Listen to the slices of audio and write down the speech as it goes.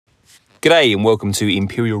G'day and welcome to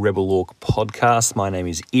Imperial Rebel Orc Podcast. My name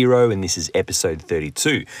is Eero and this is episode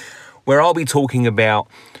 32, where I'll be talking about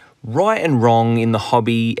right and wrong in the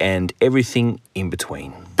hobby and everything in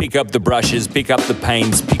between. Pick up the brushes, pick up the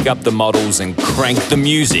paints, pick up the models and crank the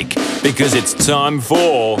music because it's time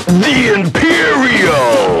for the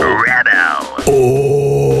Imperial Rebel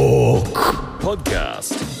Orc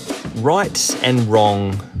Podcast. Right and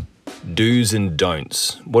wrong, do's and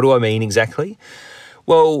don'ts. What do I mean exactly?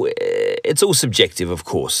 Well, it's all subjective, of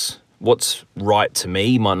course. What's right to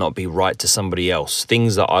me might not be right to somebody else.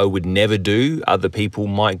 Things that I would never do, other people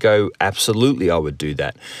might go, absolutely, I would do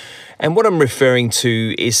that. And what I'm referring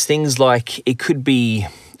to is things like it could be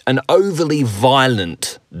an overly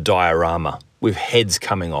violent diorama with heads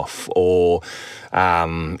coming off or,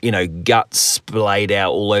 guts splayed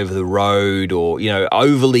out all over the road or,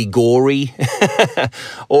 overly gory.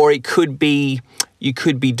 Or it could be, you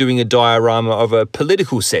could be doing a diorama of a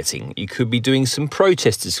political setting. You could be doing some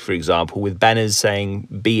protesters, for example, with banners saying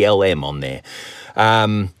BLM on there.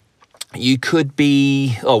 You could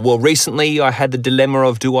be, recently I had the dilemma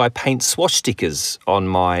of do I paint swastikas on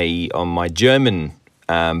my German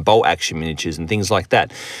bolt action miniatures and things like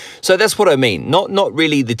that. So that's what I mean. Not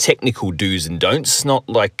really the technical do's and don'ts. Not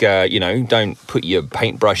like, don't put your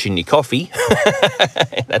paintbrush in your coffee.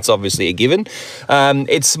 That's obviously a given.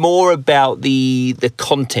 It's more about the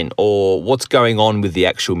content or what's going on with the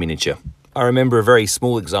actual miniature. I remember a very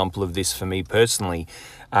small example of this for me personally.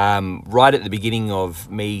 Right at the beginning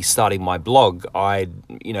of me starting my blog, I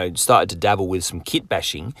started to dabble with some kit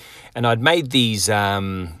bashing, and I'd made these.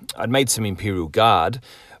 I'd made some Imperial Guard,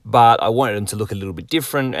 but I wanted them to look a little bit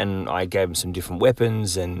different, and I gave them some different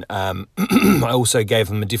weapons, and I also gave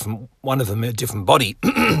them one of them a different body.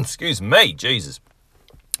 Excuse me, Jesus.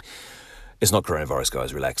 It's not coronavirus,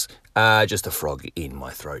 guys. Relax. Just a frog in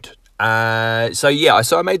my throat. So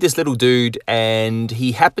I made this little dude and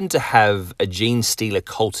he happened to have a Genestealer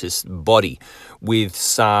Cultist body with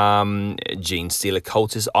some Genestealer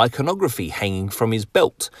Cultist iconography hanging from his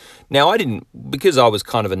belt. Now because I was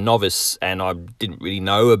kind of a novice and I didn't really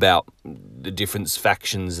know about the different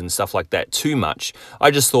factions and stuff like that too much, I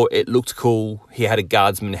just thought it looked cool. He had a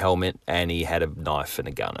guardsman helmet and he had a knife and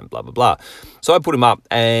a gun and blah, blah, blah. So I put him up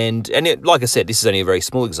like I said, this is only a very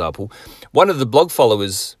small example. One of the blog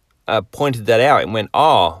followers pointed that out and went,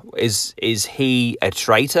 is he a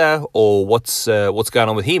traitor or what's going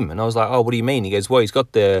on with him? And I was like, what do you mean? He goes, well, he's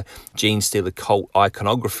got the Genestealer cult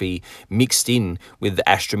iconography mixed in with the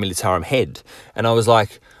Astra Militarum head. And I was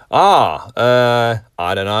like, I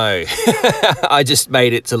don't know. I just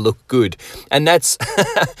made it to look good. And that's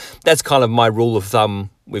kind of my rule of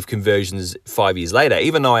thumb with conversions 5 years later.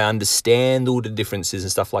 Even though I understand all the differences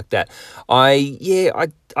and stuff like that,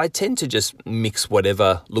 I tend to just mix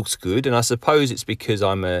whatever looks good. And I suppose it's because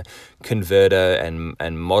I'm a converter and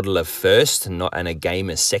modeler first and a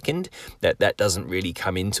gamer second that doesn't really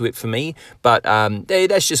come into it for me. But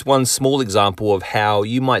that's just one small example of how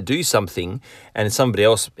you might do something and somebody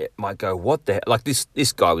else might go, what the heck? Like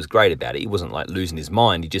this guy was great about it. He wasn't like losing his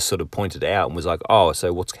mind. He just sort of pointed it out and was like,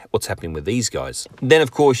 so what's happening with these guys? Then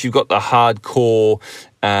of course you've got the hardcore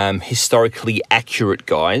historically accurate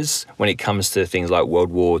guys when it comes to things like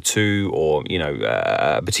World War II or,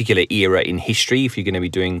 a particular era in history, if you're going to be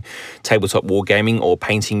doing tabletop wargaming or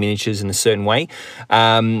painting miniatures in a certain way.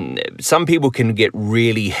 Some people can get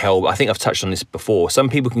really I think I've touched on this before, some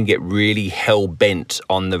people can get really hell-bent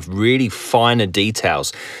on the really finer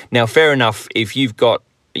details. Now, fair enough, if you've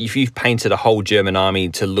painted a whole German army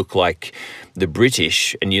to look like the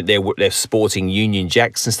British and they're sporting Union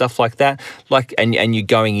Jacks and stuff like that, and you're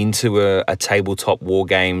going into a tabletop war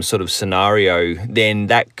game sort of scenario, then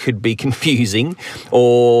that could be confusing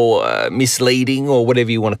or misleading or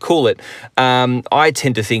whatever you want to call it. I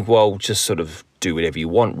tend to think, well, just sort of do whatever you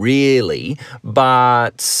want, really,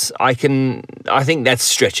 but I think that's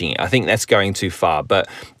stretching it. I think that's going too far. But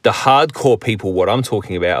the hardcore people, what I'm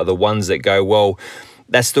talking about, are the ones that go, well,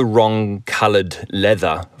 that's the wrong coloured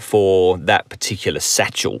leather for that particular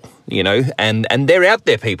satchel, and they're out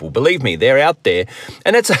there, people. Believe me, they're out there,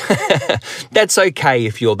 and that's okay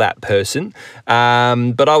if you're that person.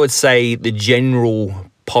 But I would say the general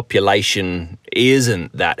population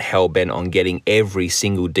isn't that hell-bent on getting every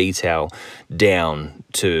single detail down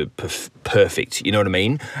to perfect, you know what I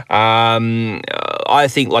mean? I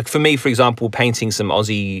think, like for me, for example, painting some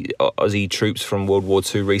Aussie troops from World War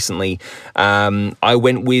II recently, I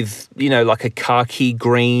went with, like a khaki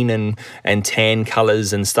green and tan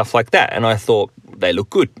colours and stuff like that, and I thought they look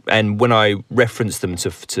good. And when I referenced them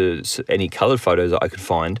to any coloured photos that I could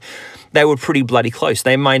find, they were pretty bloody close.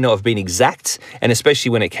 They may not have been exact, and especially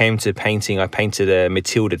when it came to painting, I painted a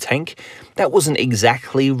Matilda tank. That wasn't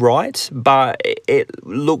exactly right, but it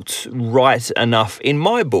looked right enough in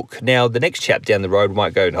my book. Now, the next chap down the road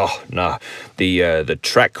might go, oh, no, the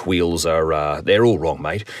track wheels are, they're all wrong,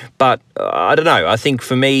 mate. But I don't know. I think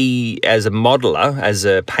for me, as a modeler, as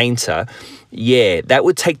a painter, yeah, that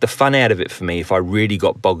would take the fun out of it for me if I really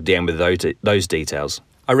got bogged down with those details.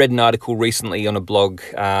 I read an article recently on a blog,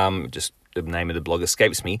 just the name of the blog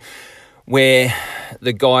escapes me, where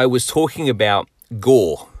the guy was talking about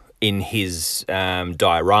gore in his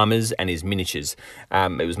dioramas and his miniatures.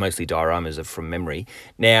 It was mostly dioramas from memory.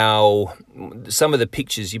 Now, some of the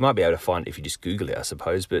pictures you might be able to find if you just Google it, I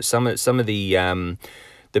suppose. But some of the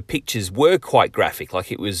pictures were quite graphic.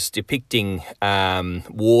 Like, it was depicting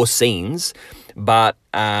war scenes, but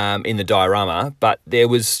in the diorama. But there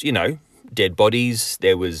was, dead bodies,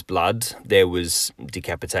 there was blood, there was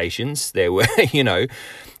decapitations, there were,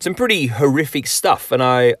 some pretty horrific stuff. And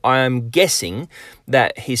I am guessing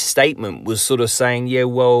that his statement was sort of saying, yeah,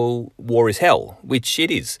 well, war is hell, which it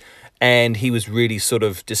is. And he was really sort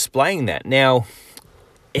of displaying that. Now,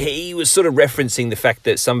 he was sort of referencing the fact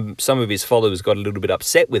that some of his followers got a little bit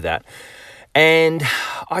upset with that. And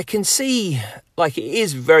I can see, like, it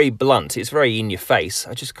is very blunt. It's very in your face.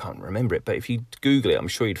 I just can't remember it. But if you Google it, I'm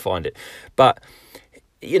sure you'd find it. But,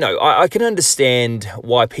 I can understand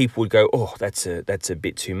why people would go, oh, that's a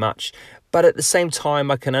bit too much. But at the same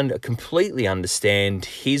time, I can completely understand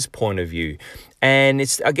his point of view. And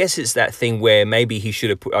I guess it's that thing where maybe he should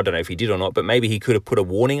have put, I don't know if he did or not, but maybe he could have put a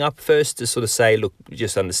warning up first to sort of say, look,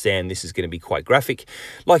 just understand this is going to be quite graphic,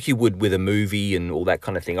 like you would with a movie and all that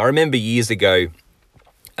kind of thing. I remember years ago,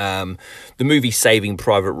 the movie Saving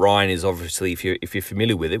Private Ryan is obviously, if you're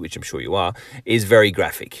familiar with it, which I'm sure you are, is very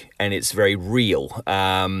graphic and it's very real.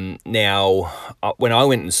 Now, when I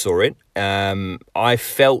went and saw it, I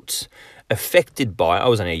felt affected by it. I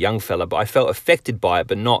was only a young fella, but I felt affected by it,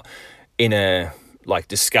 but not in a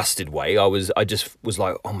disgusted way. I just was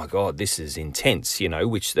like, oh my God, this is intense,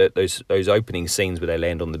 which those opening scenes where they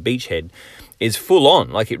land on the beachhead is full on.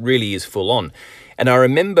 Like, it really is full on. And I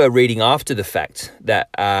remember reading after the fact that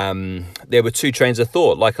there were two trains of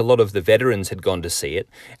thought. Like, a lot of the veterans had gone to see it,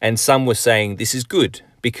 and some were saying this is good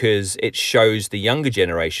because it shows the younger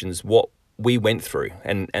generations what we went through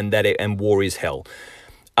and war is hell.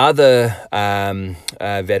 Other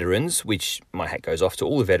veterans, which my hat goes off to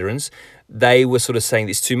all the veterans, they were sort of saying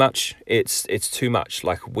it's too much. It's too much.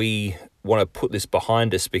 Like, we want to put this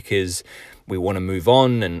behind us because we want to move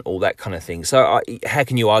on and all that kind of thing. So how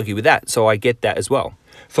can you argue with that? So I get that as well.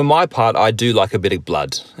 For my part, I do like a bit of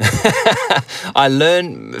blood. I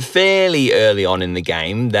learned fairly early on in the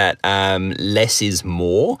game that less is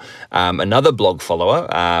more. Another blog follower,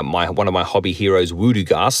 one of my hobby heroes,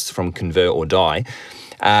 Woodugast from Convert or Die,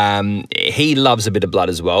 he loves a bit of blood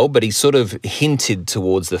as well, but he sort of hinted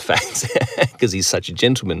towards the fact, because he's such a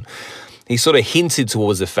gentleman, he sort of hinted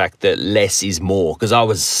towards the fact that less is more, because I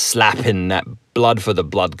was slapping that blood for the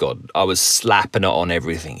blood god. I was slapping it on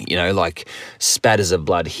everything, like spatters of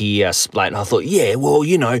blood here, splat. And I thought, yeah, well,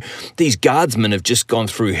 these guardsmen have just gone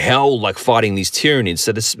through hell, like fighting these Tyranids,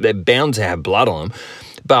 so they're bound to have blood on them.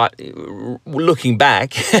 But looking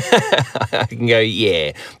back, I can go,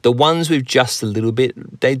 yeah, the ones with just a little bit,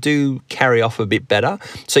 they do carry off a bit better.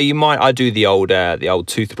 So I do the old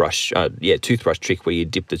toothbrush trick where you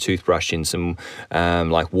dip the toothbrush in some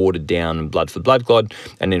watered down blood for blood god,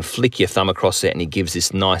 and then flick your thumb across it, and it gives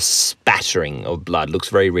this nice spattering of blood. Looks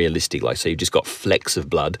very realistic, so you've just got flecks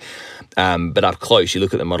of blood. But up close, you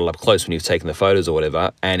look at the model up close when you've taken the photos or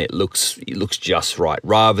whatever, and it looks just right,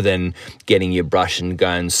 rather than getting your brush and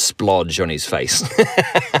going splodge on his face.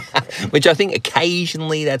 Which I think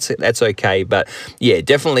occasionally that's okay, but yeah,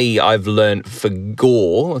 definitely I've learned for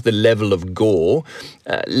gore, the level of gore,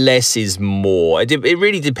 less is more. It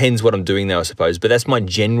really depends what I'm doing though, I suppose, but that's my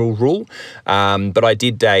general rule. But I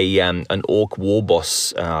did an orc war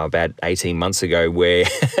boss about 18 months ago where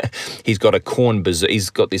he's got he's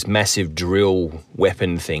got this massive drill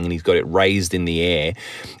weapon thing, and he's got it raised in the air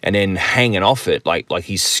and then hanging off it like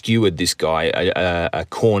he's skewered this guy, a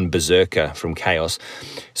Khorne berserker from Chaos.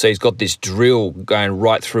 So he's got this drill going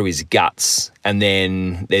right through his guts, and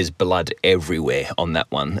then there's blood everywhere on that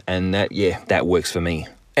one. And that works for me.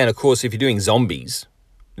 And of course, if you're doing zombies,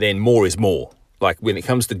 then more is more. Like, when it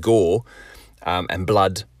comes to gore and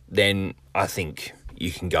blood, then I think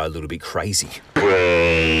you can go a little bit crazy.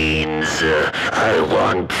 Brains. I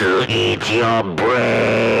want to eat your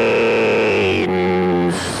brains.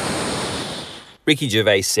 Ricky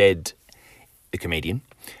Gervais said, the comedian,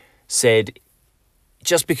 said,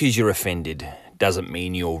 just because you're offended doesn't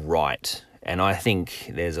mean you're right. And I think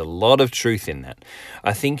there's a lot of truth in that.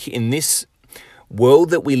 I think in this world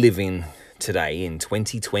that we live in today, in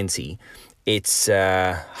 2020, it's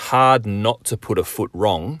hard not to put a foot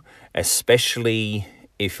wrong, especially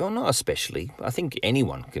if, or not especially, I think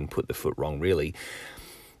anyone can put the foot wrong, really.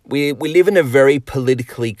 We live in a very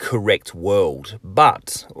politically correct world,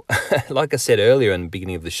 but like I said earlier in the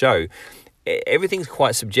beginning of the show, everything's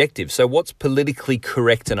quite subjective. So what's politically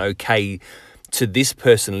correct and okay to this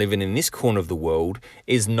person living in this corner of the world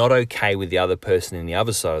is not okay with the other person in the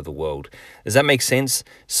other side of the world. Does that make sense?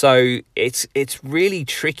 So it's really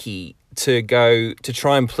tricky to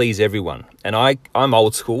try and please everyone. And I'm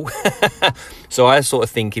old school. So I sort of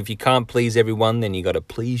think if you can't please everyone, then you got to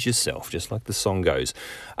please yourself, just like the song goes.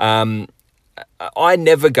 I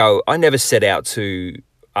never set out to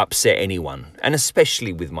upset anyone, and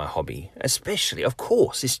especially with my hobby, of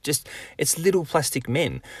course, it's little plastic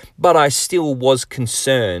men. But I still was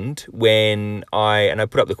concerned when I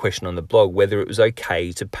put up the question on the blog whether it was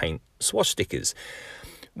okay to paint swastikas.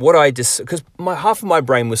 Because half of my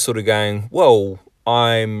brain was sort of going, well,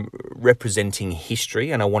 I'm representing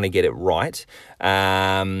history and I want to get it right.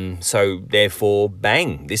 So therefore,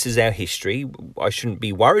 bang, this is our history. I shouldn't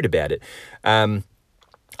be worried about it. I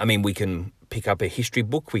mean, we can pick up a history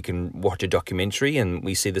book, we can watch a documentary, and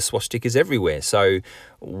we see the swastikas everywhere. So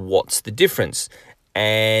what's the difference?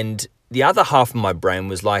 And the other half of my brain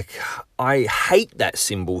was like, I hate that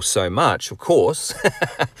symbol so much, of course,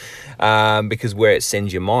 because where it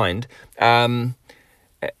sends your mind. I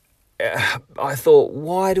thought,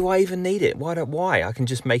 why do I even need it? Why? I can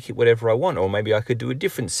just make it whatever I want, or maybe I could do a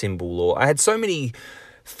different symbol. Or I had so many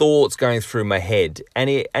thoughts going through my head, and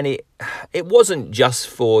it wasn't just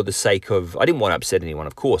for the sake of, I didn't want to upset anyone,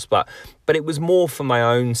 of course, but it was more for my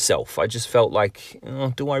own self. I just felt like,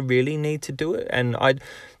 oh, do I really need to do it? And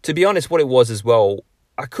to be honest, what it was as well,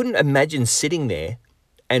 I couldn't imagine sitting there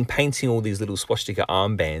and painting all these little swastika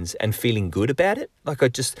armbands and feeling good about it.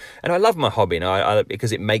 And I love my hobby, and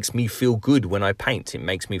because it makes me feel good when I paint. It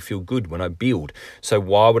makes me feel good when I build. So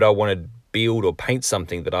why would I want to build or paint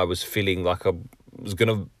something that I was feeling like I was going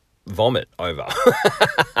to vomit over?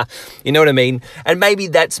 You know what I mean? And maybe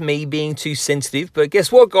that's me being too sensitive, but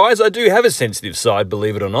guess what, guys? I do have a sensitive side,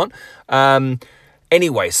 believe it or not.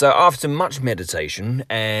 Anyway, so after much meditation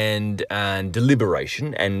and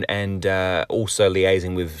deliberation and also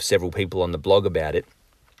liaising with several people on the blog about it,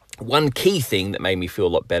 one key thing that made me feel a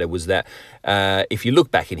lot better was that if you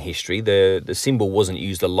look back in history, the symbol wasn't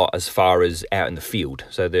used a lot as far as out in the field.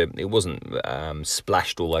 So it wasn't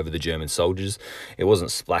splashed all over the German soldiers. It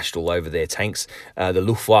wasn't splashed all over their tanks. The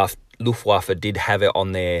Luftwaffe did have it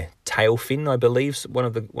on their tail fin, I believe, one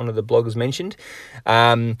of the bloggers mentioned.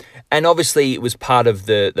 And obviously it was part of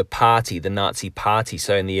the party, the Nazi party.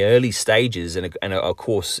 So in the early stages, and of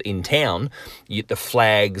course in town, the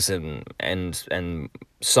flags and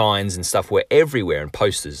signs and stuff were everywhere, and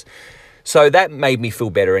posters. So that made me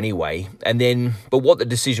feel better anyway. But what the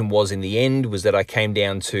decision was in the end was that I came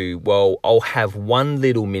down to, well, I'll have one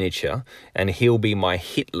little miniature, and he'll be my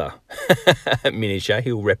Hitler miniature.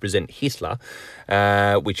 He'll represent Hitler,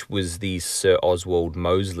 which was the Sir Oswald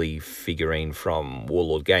Mosley figurine from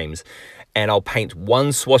Warlord Games. And I'll paint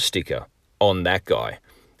one swastika on that guy.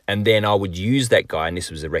 And then I would use that guy, and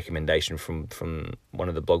this was a recommendation from one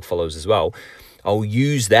of the blog followers as well, I'll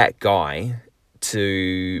use that guy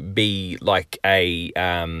to be like a,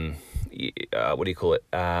 what do you call it?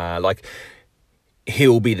 Like,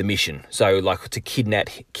 he'll be the mission. So like to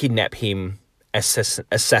kidnap him,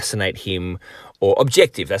 assassinate him, or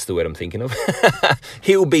objective, that's the word I'm thinking of.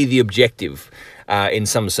 He'll be the objective in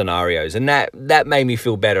some scenarios. And that made me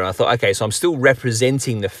feel better. And I thought, okay, so I'm still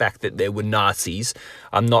representing the fact that there were Nazis.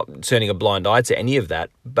 I'm not turning a blind eye to any of that.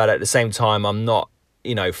 But at the same time, I'm not,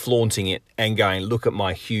 flaunting it and going, look at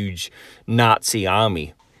my huge Nazi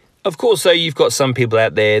army. Of course, though, you've got some people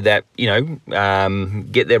out there that,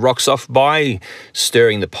 get their rocks off by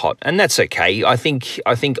stirring the pot, and that's okay. I think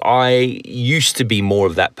I used to be more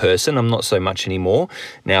of that person. I'm not so much anymore.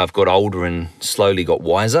 Now I've got older and slowly got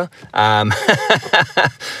wiser. I'm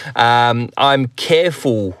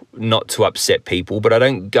careful not to upset people, but I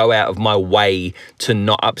don't go out of my way to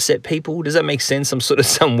not upset people. Does that make sense? I'm sort of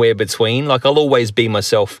somewhere between. Like, I'll always be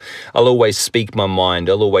myself. I'll always speak my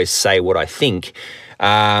mind. I'll always say what I think.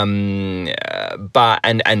 But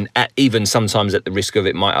even sometimes at the risk of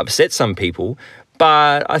it might upset some people.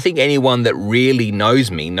 But I think anyone that really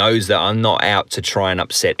knows me knows that I'm not out to try and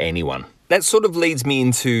upset anyone. That sort of leads me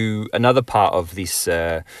into another part of this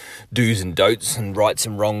do's and don'ts and rights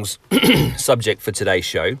and wrongs subject for today's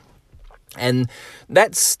show. And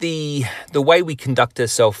that's the way we conduct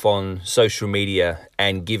ourselves on social media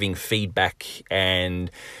and giving feedback and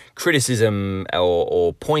criticism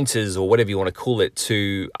or pointers or whatever you want to call it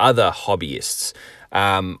to other hobbyists.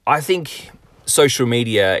 I think social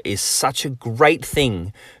media is such a great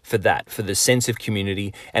thing for that, for the sense of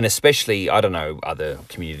community, and especially, I don't know, other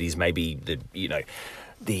communities, maybe the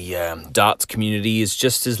darts community is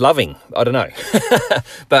just as loving. I don't know.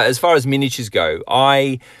 But as far as miniatures go,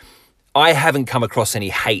 I haven't come across any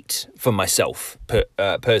hate for myself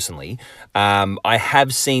personally. I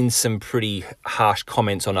have seen some pretty harsh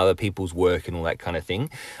comments on other people's work and all that kind of thing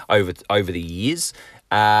over the years.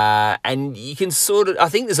 And you can I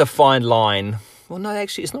think there's a fine line. Well, no,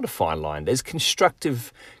 actually, it's not a fine line. There's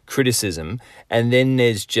constructive criticism, and then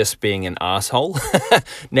there's just being an asshole.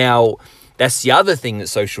 Now, that's the other thing that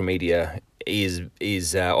social media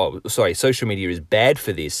social media is bad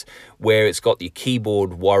for this, where it's got your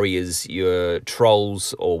keyboard warriors, your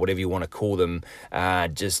trolls, or whatever you want to call them,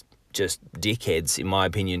 just dickheads, in my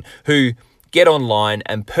opinion, who get online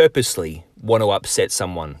and purposely want to upset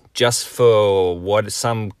someone just for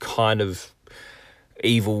some kind of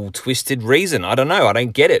evil, twisted reason. I don't know. I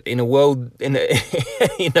don't get it. In a world,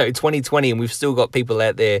 2020, and we've still got people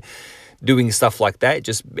out there doing stuff like that.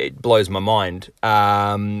 It blows my mind.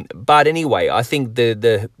 But anyway, I think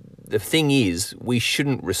the thing is, we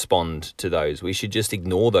shouldn't respond to those. We should just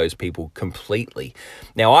ignore those people completely.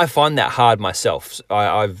 Now, I find that hard myself.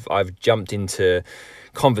 I've jumped into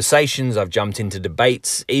conversations, I've jumped into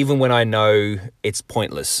debates, even when I know it's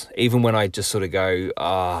pointless, even when I just sort of go,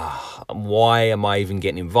 why am I even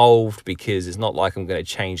getting involved? Because it's not like I'm going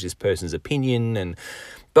to change this person's opinion.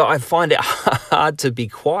 But I find it hard to be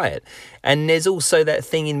quiet. And there's also that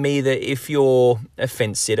thing in me that if you're a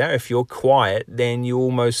fence sitter, if you're quiet, then you're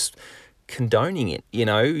almost condoning it,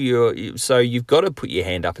 so you've got to put your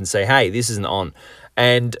hand up and say, hey, this isn't on.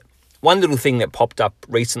 And one little thing that popped up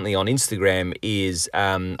recently on Instagram is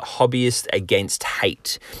hobbyist against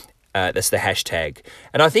hate. That's the hashtag.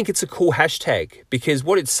 And I think it's a cool hashtag, because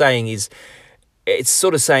what it's saying is, it's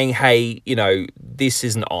sort of saying, hey, this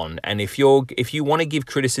isn't on. And if you want to give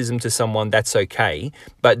criticism to someone, that's okay,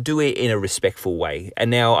 but do it in a respectful way. And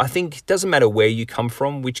now I think it doesn't matter where you come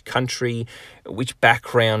from, which country, which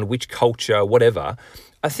background, which culture, whatever.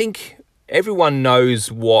 I think everyone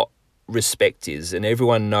knows what respect is, and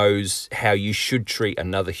everyone knows how you should treat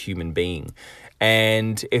another human being.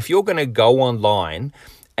 And if you're going to go online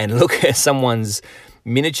and look at someone's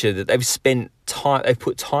miniature that they've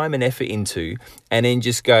put time and effort into, and then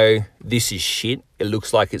just go, this is shit, it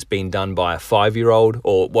looks like it's been done by a 5-year-old,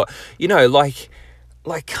 or what,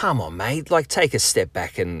 like come on, mate, like take a step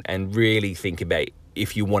back and really think about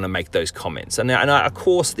if you want to make those comments. And of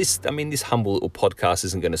course, this humble little podcast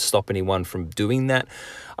isn't going to stop anyone from doing that.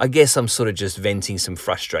 I guess I'm sort of just venting some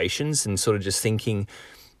frustrations and sort of just thinking,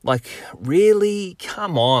 like, really,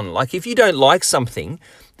 come on, like, if you don't like something,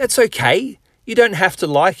 that's okay. You don't have to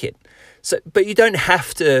like it. But you don't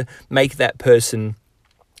have to make that person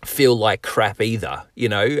feel like crap either,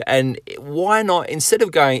 and why not, instead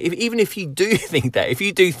of going, even if you do think that, if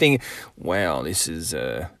you do think, wow, this is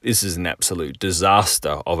an absolute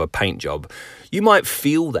disaster of a paint job, you might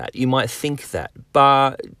feel that, you might think that,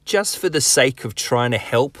 but just for the sake of trying to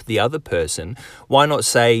help the other person, why not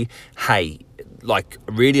say, hey, like,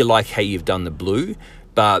 really like how you've done the blue,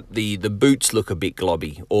 but the boots look a bit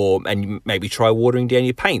globby, and maybe try watering down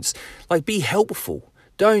your paints. Like, be helpful.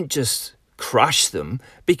 Don't just crush them,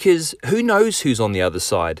 because who knows who's on the other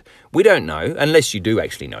side? We don't know, unless you do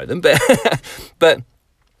actually know them. But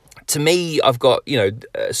to me, I've got,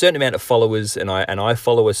 a certain amount of followers, and I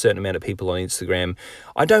follow a certain amount of people on Instagram.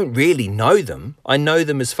 I don't really know them. I know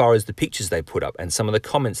them as far as the pictures they put up and some of the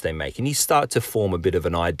comments they make. And you start to form a bit of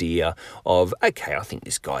an idea of, okay, I think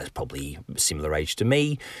this guy's probably similar age to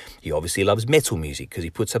me. He obviously loves metal music because he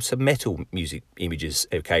puts up some metal music images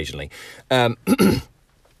occasionally.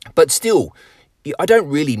 But still, I don't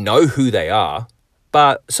really know who they are.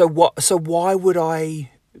 But so why would I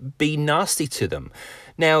be nasty to them?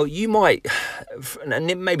 Now, you might,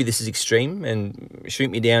 and maybe this is extreme, and shoot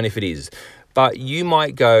me down if it is, but you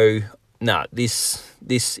might go, nah, this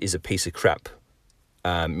is a piece of crap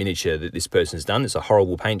miniature that this person's done. It's a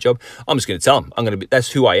horrible paint job. I'm just going to tell them.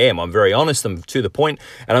 That's who I am. I'm very honest. I'm to the point,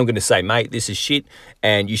 and I'm going to say, mate, this is shit,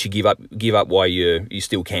 and you should give up while you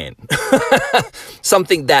still can.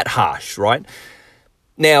 Something that harsh, right?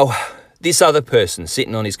 Now, this other person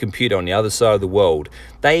sitting on his computer on the other side of the world,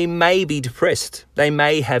 they may be depressed. They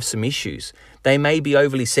may have some issues. They may be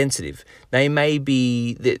overly sensitive. They may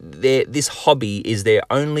be, this hobby is their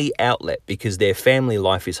only outlet because their family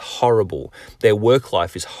life is horrible. Their work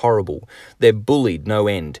life is horrible. They're bullied no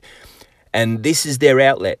end. And this is their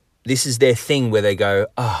outlet. This is their thing where they go,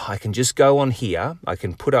 oh, I can just go on here. I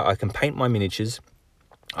can paint my miniatures.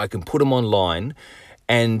 I can put them online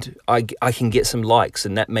and I can get some likes,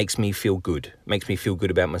 and that makes me feel good. It makes me feel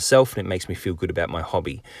good about myself, and it makes me feel good about my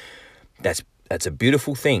hobby. That's a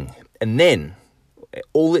beautiful thing. And then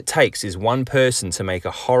all it takes is one person to make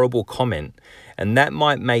a horrible comment, and that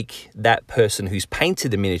might make that person who's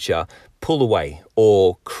painted the miniature pull away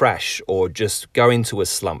or crash or just go into a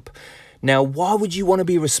slump. Now, why would you want to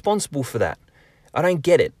be responsible for that? I don't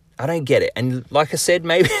get it. And like I said,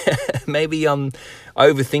 maybe I'm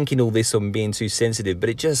overthinking all this or I'm being too sensitive,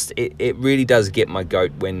 but it really does get my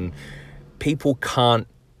goat when people can't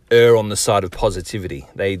err on the side of positivity.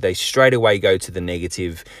 They straight away go to the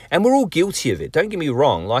negative, and we're all guilty of it. Don't get me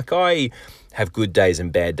wrong. Like, I have good days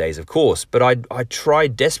and bad days, of course, but I try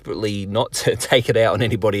desperately not to take it out on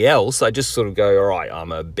anybody else. I just sort of go, all right,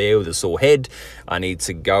 I'm a bear with a sore head. I need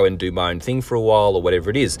to go and do my own thing for a while or whatever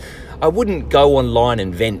it is. I wouldn't go online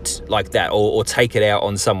and vent like that or take it out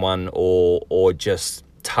on someone or just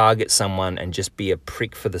target someone and just be a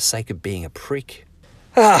prick for the sake of being a prick.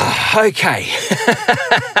 Okay.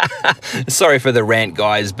 Sorry for the rant,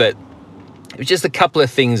 guys, but it was just a couple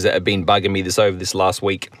of things that have been bugging me over this last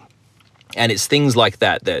week. And it's things like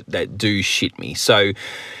that do shit me. So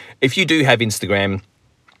if you do have Instagram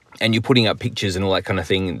and you're putting up pictures and all that kind of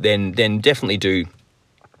thing, then definitely do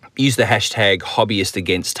use the hashtag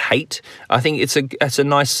 #HobbyistAgainstHate. I think it's a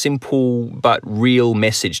nice, simple but real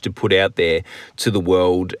message to put out there to the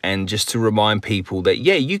world, and just to remind people that,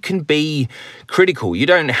 yeah, you can be critical. You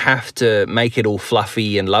don't have to make it all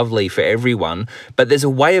fluffy and lovely for everyone, but there's a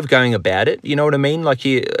way of going about it. You know what I mean? Like,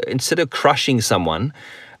 instead of crushing someone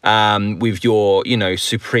with your,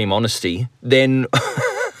 supreme honesty, then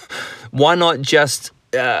why not just,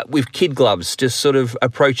 with kid gloves, just sort of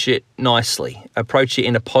approach it nicely, approach it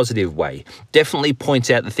in a positive way. Definitely point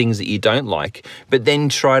out the things that you don't like, but then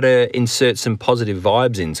try to insert some positive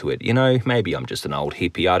vibes into it. Maybe I'm just an old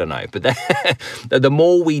hippie, I don't know. But the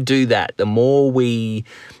more we do that, the more we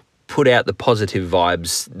put out the positive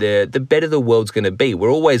vibes, the better the world's going to be.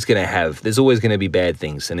 There's always going to be bad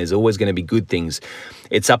things, and there's always going to be good things.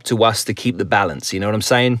 It's up to us to keep the balance. You know what I'm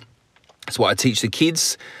saying? That's what I teach the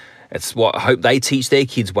kids. It's what I hope they teach their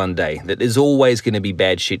kids one day, that there's always going to be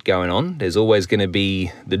bad shit going on. There's always going to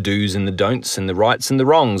be the do's and the don'ts and the rights and the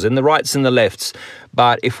wrongs and the rights and the lefts.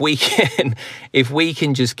 But if we can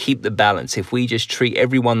just keep the balance, if we just treat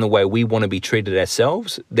everyone the way we want to be treated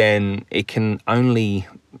ourselves, then it can only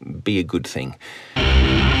be a good thing.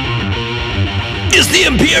 It's the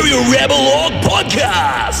Imperial Rebel Org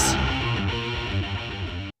Podcast!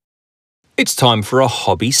 It's time for a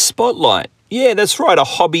hobby spotlight. Yeah, that's right, a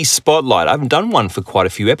hobby spotlight. I haven't done one for quite a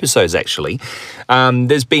few episodes, actually.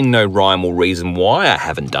 There's been no rhyme or reason why I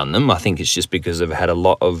haven't done them. I think it's just because I've had a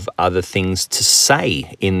lot of other things to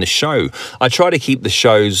say in the show. I try to keep the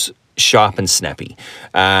shows sharp and snappy,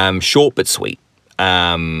 short but sweet.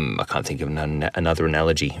 I can't think of another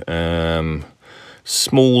analogy.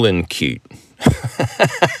 Small and cute.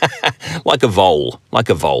 like a vole.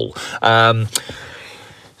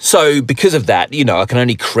 So because of that, I can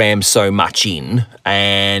only cram so much in.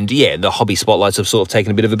 And yeah, the hobby spotlights have sort of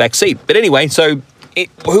taken a bit of a back seat. But anyway, so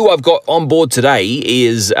who I've got on board today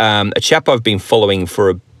is a chap I've been following for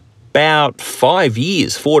about 4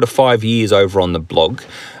 to 5 years over on the blog.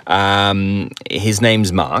 His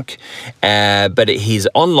name's Mark, but his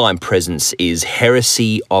online presence is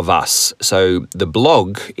Heresy of Us. So the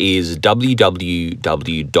blog is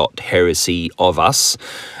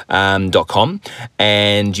www.heresyofus.com,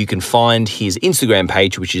 and you can find his Instagram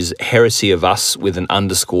page, which is Heresy of Us with an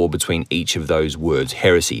underscore between each of those words,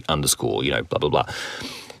 heresy underscore, blah, blah, blah.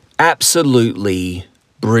 Absolutely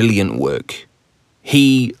brilliant work.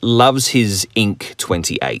 He loves his Ink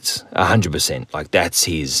 28, 100%. Like, that's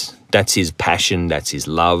his passion, that's his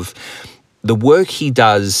love. The work he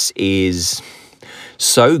does is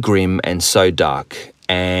so grim and so dark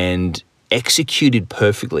and executed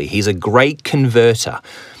perfectly. He's a great converter,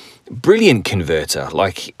 brilliant converter.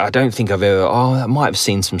 Like, I don't think I might have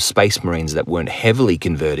seen some Space Marines that weren't heavily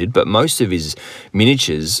converted, but most of his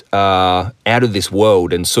miniatures are out of this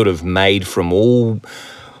world and sort of made from all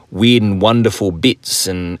weird and wonderful bits,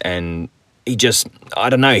 and he just, I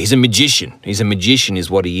don't know, he's a magician. He's a magician is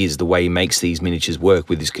what he is, the way he makes these miniatures work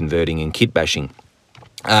with his converting and kit bashing.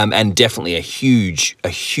 and definitely a huge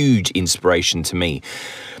inspiration to me.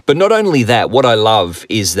 But not only that, what I love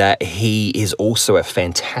is that he is also a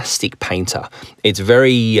fantastic painter. It's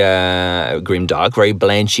very grimdark, very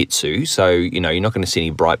Blanchitsu. So, you're not going to see any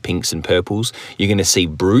bright pinks and purples. You're going to see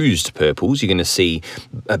bruised purples. You're going to see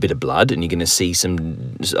a bit of blood, and you're going to see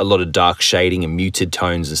a lot of dark shading and muted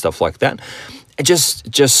tones and stuff like that.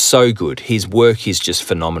 Just so good. His work is just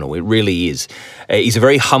phenomenal. It really is. He's a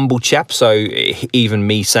very humble chap, so even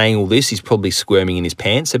me saying all this, he's probably squirming in his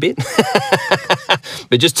pants a bit.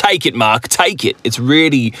 But just take it, Mark, take it.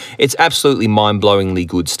 It's absolutely mind-blowingly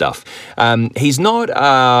good stuff. He's not,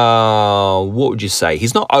 what would you say?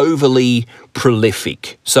 He's not overly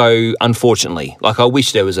prolific. So, unfortunately, I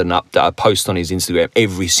wish there was a post on his Instagram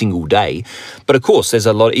every single day. But of course,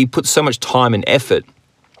 he puts so much time and effort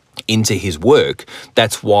into his work.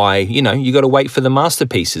 That's why, you got to wait for the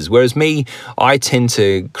masterpieces. Whereas me, I tend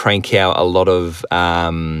to crank out a lot of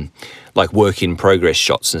work in progress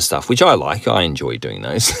shots and stuff, which I like. I enjoy doing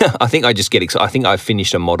those. I think I just get excited. I think I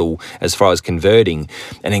finished a model as far as converting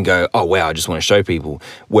and then go, oh wow, I just want to show people.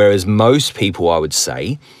 Whereas most people, I would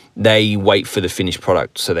say, they wait for the finished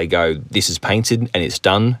product. So they go, this is painted and it's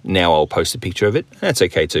done. Now I'll post a picture of it. That's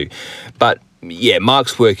okay too. But yeah,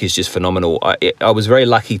 Mark's work is just phenomenal. I was very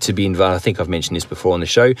lucky to be invited. I think I've mentioned this before on the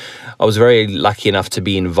show. I was very lucky enough to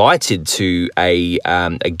be invited to a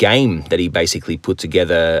game that he basically put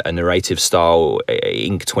together, a narrative style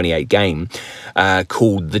Inc. 28 game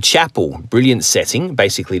called The Chapel. Brilliant setting.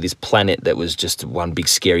 Basically, this planet that was just one big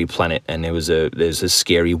scary planet, and there's a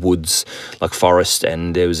scary woods like forest,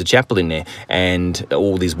 and there was a chapel in there, and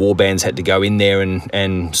all these war bands had to go in there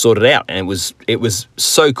and sort it out, and it was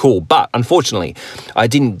so cool. But unfortunately, I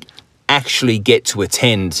didn't actually get to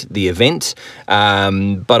attend the event,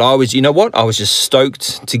 but I was just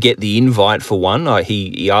stoked to get the invite for one.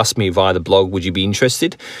 He asked me via the blog, would you be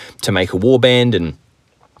interested to make a warband, and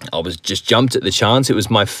I was just jumped at the chance. It was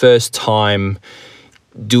my first time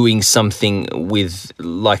doing something with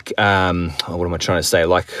what am I trying to say?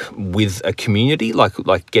 With a community,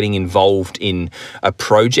 like getting involved in a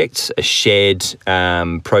project, a shared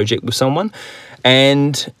project with someone.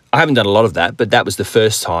 And I haven't done a lot of that, but that was the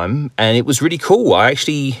first time, and it was really cool.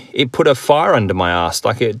 It put a fire under my ass.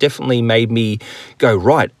 It definitely made me go,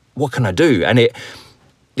 right, what can I do? And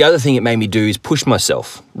the other thing it made me do is push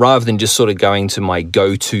myself. Rather than just sort of going to my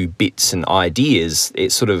go-to bits and ideas,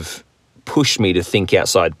 it sort of pushed me to think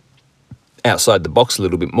outside the box a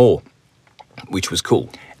little bit more, which was cool.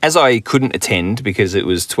 As I couldn't attend because it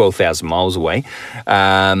was 12,000 miles away,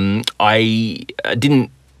 I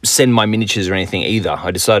didn't send my miniatures or anything either. I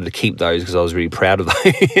decided to keep those because I was really proud of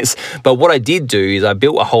those. But what I did do is I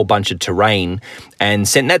built a whole bunch of terrain and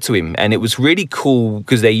sent that to him, and it was really cool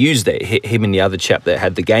because they used it. Him and the other chap that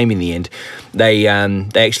had the game in the end, they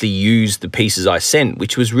actually used the pieces I sent,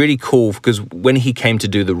 which was really cool because when he came to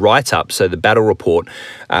do the write-up, so the battle report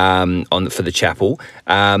for the chapel,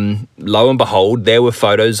 lo and behold, there were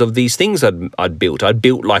photos of these things I'd built. I'd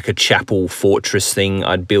built like a chapel fortress thing.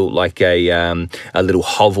 I'd built like a little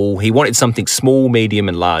hovel. He wanted something small, medium,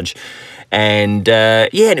 and large. And and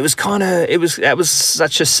that was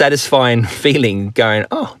such a satisfying feeling going,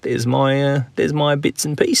 oh, there's my bits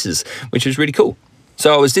and pieces, which was really cool.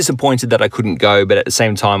 So I was disappointed that I couldn't go, but at the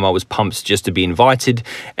same time I was pumped just to be invited,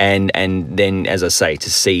 and then, as I say, to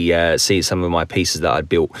see some of my pieces that I'd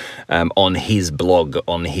built on his blog,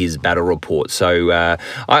 on his battle report. So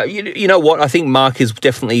you know what? I think Mark is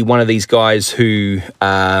definitely one of these guys who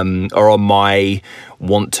are on my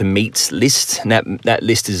want to meet list, and that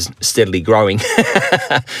list is steadily growing.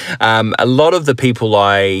 A lot of the people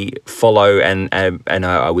I follow and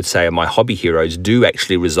I would say are my hobby heroes do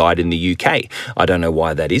actually reside in the UK. I don't know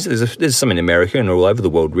why that is. There's some in America and all over the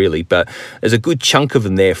world really, but there's a good chunk of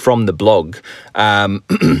them there from the blog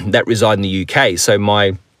that reside in the UK. So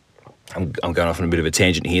I'm going off on a bit of a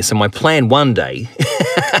tangent here. So my plan one day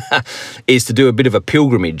is to do a bit of a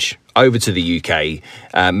pilgrimage over to the UK,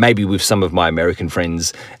 maybe with some of my American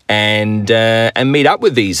friends, and meet up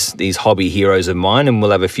with these hobby heroes of mine, and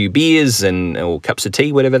we'll have a few beers or cups of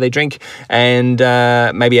tea, whatever they drink, and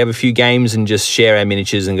maybe have a few games and just share our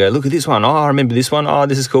miniatures and go, look at this one. Oh, I remember this one. Oh,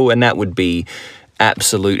 this is cool. And that would be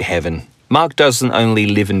absolute heaven. Mark doesn't only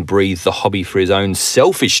live and breathe the hobby for his own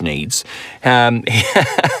selfish needs.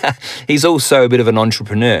 He's also a bit of an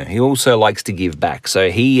entrepreneur. He also likes to give back. So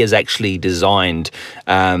he has actually designed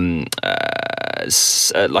like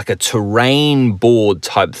a terrain board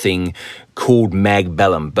type thing called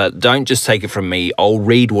Magbellum. But don't just take it from me. I'll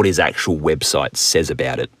read what his actual website says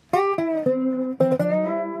about it.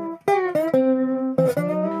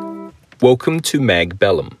 Welcome to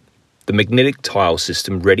Magbellum, the magnetic tile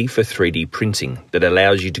system ready for 3D printing that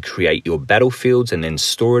allows you to create your battlefields and then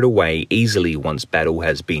store it away easily once battle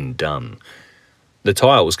has been done. The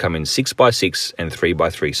tiles come in 6x6 and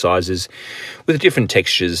 3x3 sizes with different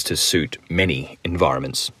textures to suit many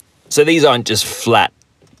environments. So these aren't just flat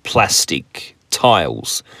plastic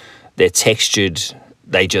tiles. They're textured,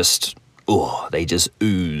 they just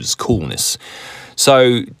ooze coolness.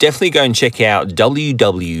 So definitely go and check out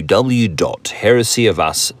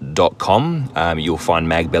www.heresyofus.com. You'll find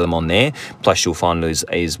Mag Bellum on there. Plus you'll find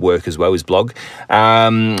his work as well, his blog.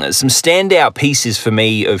 Some standout pieces for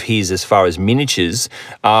me of his as far as miniatures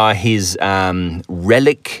are his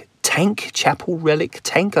relic tank, chapel relic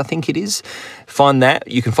tank, I think it is. Find that.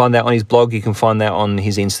 You can find that on his blog. You can find that on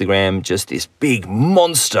his Instagram. Just this big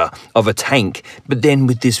monster of a tank, but then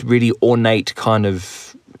with this really ornate kind of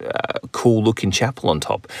cool looking chapel on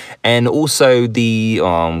top. And also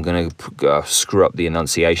I'm going to screw up the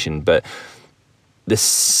enunciation, but the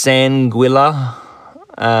Sanguilla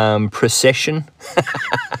procession.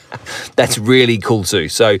 That's really cool too.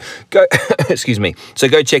 So go, excuse me. So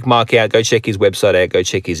go check Mark out, go check his website out, go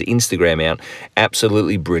check his Instagram out.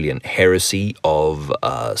 Absolutely brilliant. Heresy of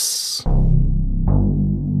Us.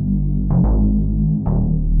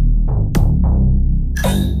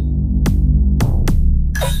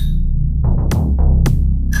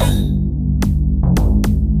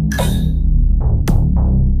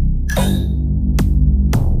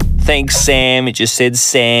 Thanks, Sam. It just said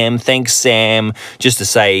Sam. Thanks, Sam. Just to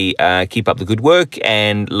say, keep up the good work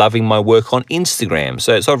and loving my work on Instagram.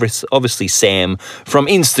 So it's obviously Sam from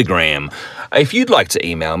Instagram. If you'd like to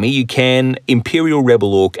email me, you can,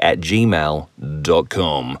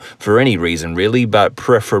 imperialrebelorc@gmail.com for any reason, really, but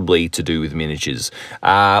preferably to do with miniatures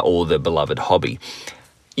or the beloved hobby.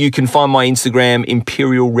 You can find my Instagram,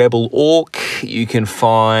 Imperial Rebel Orc. You can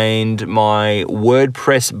find my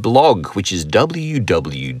WordPress blog, which is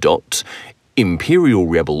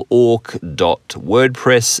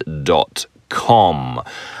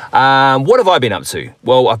www.imperialrebelorc.wordpress.com. What have I been up to?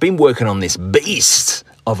 Well, I've been working on this beast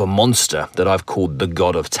of a monster that I've called the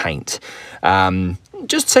God of Taint.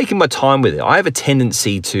 Just taking my time with it. I have a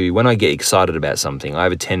tendency to, when I get excited about something, I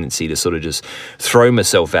have a tendency to sort of just throw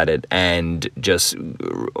myself at it and just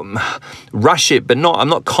rush it, but I'm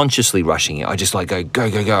not consciously rushing it. I just like go,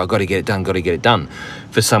 I've got to get it done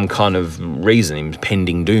for some kind of reason,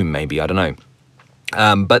 impending doom maybe, I don't know.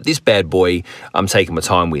 But this bad boy I'm taking my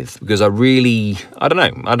time with because I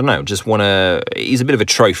don't know, just want to, he's a bit of a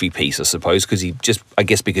trophy piece, I suppose, because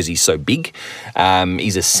because he's so big,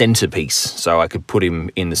 he's a centerpiece, so I could put him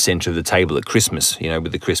in the center of the table at Christmas,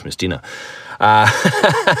 with the Christmas dinner,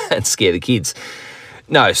 and scare the kids.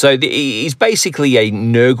 No, so he's basically a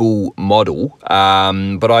Nurgle model,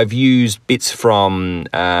 but I've used bits from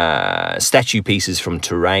statue pieces from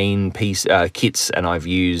terrain kits, and I've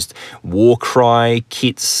used Warcry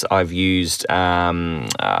kits. I've used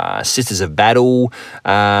Sisters of Battle,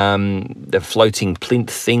 the floating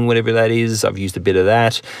plinth thing, whatever that is. I've used a bit of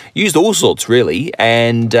that. Used all sorts, really,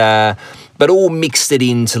 and but all mixed it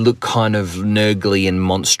in to look kind of nurgly and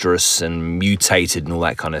monstrous and mutated and all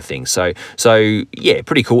that kind of thing. So yeah,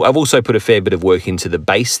 pretty cool. I've also put a fair bit of work into the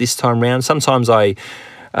base this time round. Sometimes it's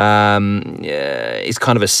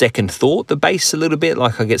kind of a second thought, the base, a little bit.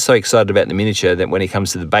 Like I get so excited about the miniature that when it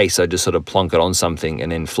comes to the base, I just sort of plonk it on something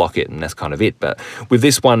and then flock it, and that's kind of it. But with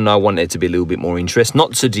this one, I want it to be a little bit more interest,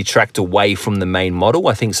 not to detract away from the main model.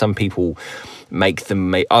 I think some people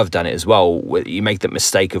I've done it as well, where you make the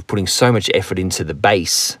mistake of putting so much effort into the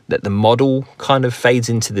base that the model kind of fades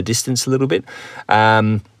into the distance a little bit.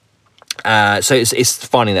 So it's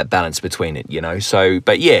finding that balance between it, So,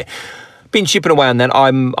 but yeah, been chipping away on that.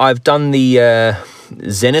 I've done the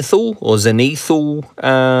zenithal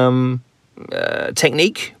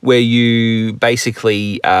technique, where you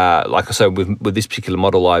basically, with this particular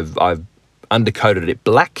model, I've undercoated it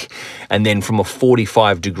black, and then from a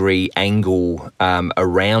 45-degree angle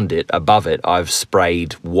around it, above it, I've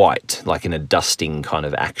sprayed white, like in a dusting kind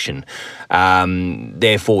of action.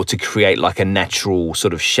 Therefore, to create like a natural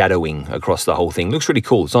sort of shadowing across the whole thing. Looks really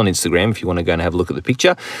cool. It's on Instagram if you want to go and have a look at the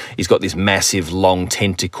picture. He's got this massive, long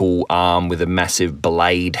tentacle arm with a massive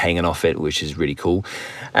blade hanging off it, which is really cool.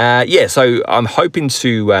 So I'm hoping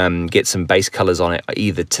to get some base colours on it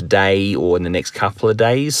either today or in the next couple of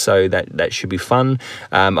days, so that should be fun.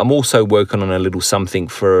 I'm also working on a little something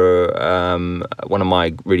for one of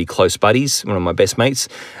my really close buddies, one of my best mates,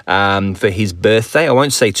 for his birthday. I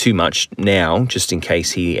won't say too much now, just in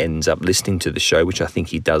case he ends up listening to the show, which I think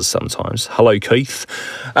he does sometimes. Hello, Keith.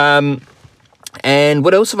 And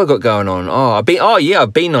what else have I got going on?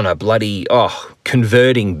 I've been on a bloody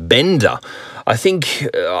converting bender. I think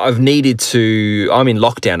I've needed to. I'm in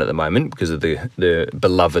lockdown at the moment because of the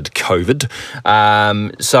beloved COVID.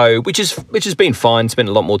 So which has been fine. Spent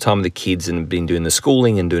a lot more time with the kids and been doing the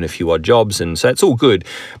schooling and doing a few odd jobs, and so it's all good.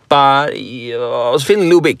 But I was feeling a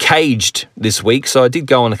little bit caged this week, so I did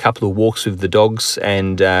go on a couple of walks with the dogs,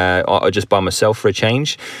 and I just by myself for a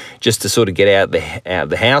change, just to sort of get out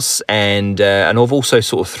the house, and I've also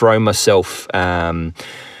sort of thrown myself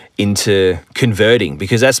into converting,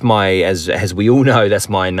 because that's as we all know, that's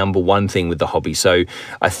my number one thing with the hobby. So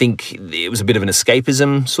I think it was a bit of an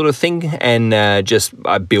escapism sort of thing, and I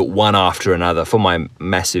built one after another for my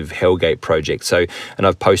massive Hellgate project. So, and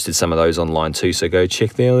I've posted some of those online too, so go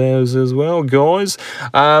check those as well, guys.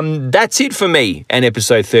 That's it for me and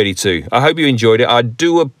episode 32. I hope you enjoyed it.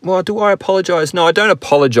 Do I apologise? No, I don't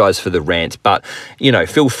apologise for the rant, but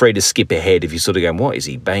feel free to skip ahead if you're sort of going, what is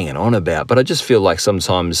he banging on about? But I just feel like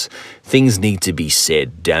sometimes things need to be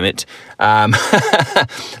said, damn it.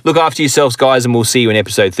 Look after yourselves, guys, and we'll see you in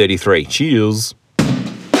episode 33. Cheers.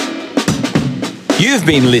 You've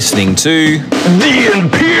been listening to The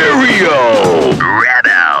Imperial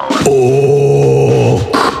Rebel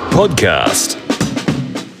Podcast.